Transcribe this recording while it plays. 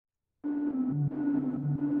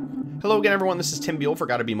Hello again everyone, this is Tim Buell for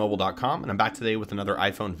GottaBeMobile.com, and I'm back today with another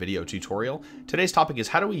iPhone video tutorial. Today's topic is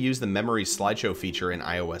how do we use the Memories slideshow feature in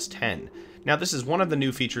iOS 10. Now this is one of the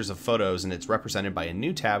new features of Photos, and it's represented by a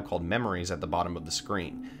new tab called Memories at the bottom of the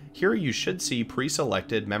screen. Here you should see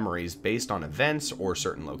pre-selected memories based on events or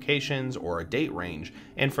certain locations or a date range,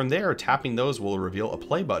 and from there tapping those will reveal a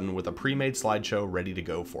play button with a pre-made slideshow ready to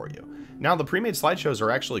go for you. Now the pre-made slideshows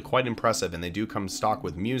are actually quite impressive, and they do come stock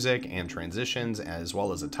with music and transitions as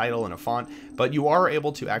well as a title and a font, but you are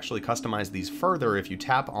able to actually customize these further if you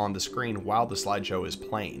tap on the screen while the slideshow is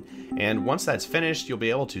playing. And once that's finished, you'll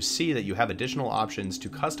be able to see that you have additional options to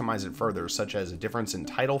customize it further, such as a difference in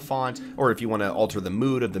title font, or if you want to alter the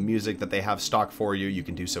mood of the music that they have stock for you, you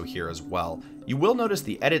can do so here as well. You will notice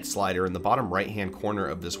the edit slider in the bottom right hand corner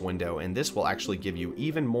of this window, and this will actually give you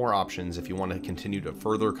even more options if you want to continue to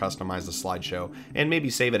further customize the slideshow and maybe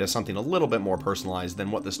save it as something a little bit more personalized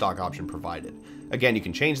than what the stock option provided. Again, you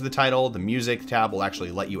can change the title. The music tab will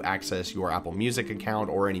actually let you access your Apple Music account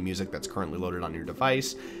or any music that's currently loaded on your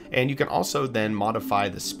device, and you can also then modify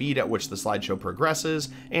the speed at which the slideshow progresses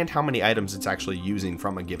and how many items it's actually using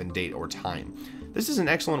from a given date or time. This is an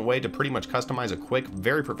excellent way to pretty much customize a quick,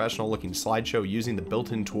 very professional looking slideshow using the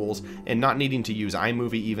built-in tools and not needing to use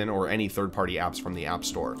iMovie even or any third-party apps from the App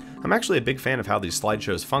Store. I'm actually a big fan of how these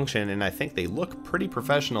slideshows function, and I think they look pretty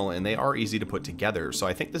professional and they are easy to put together, so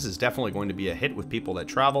I think this is definitely going to be a hit with people that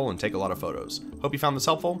travel and take a lot of photos. Hope you found this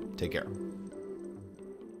helpful. Take care.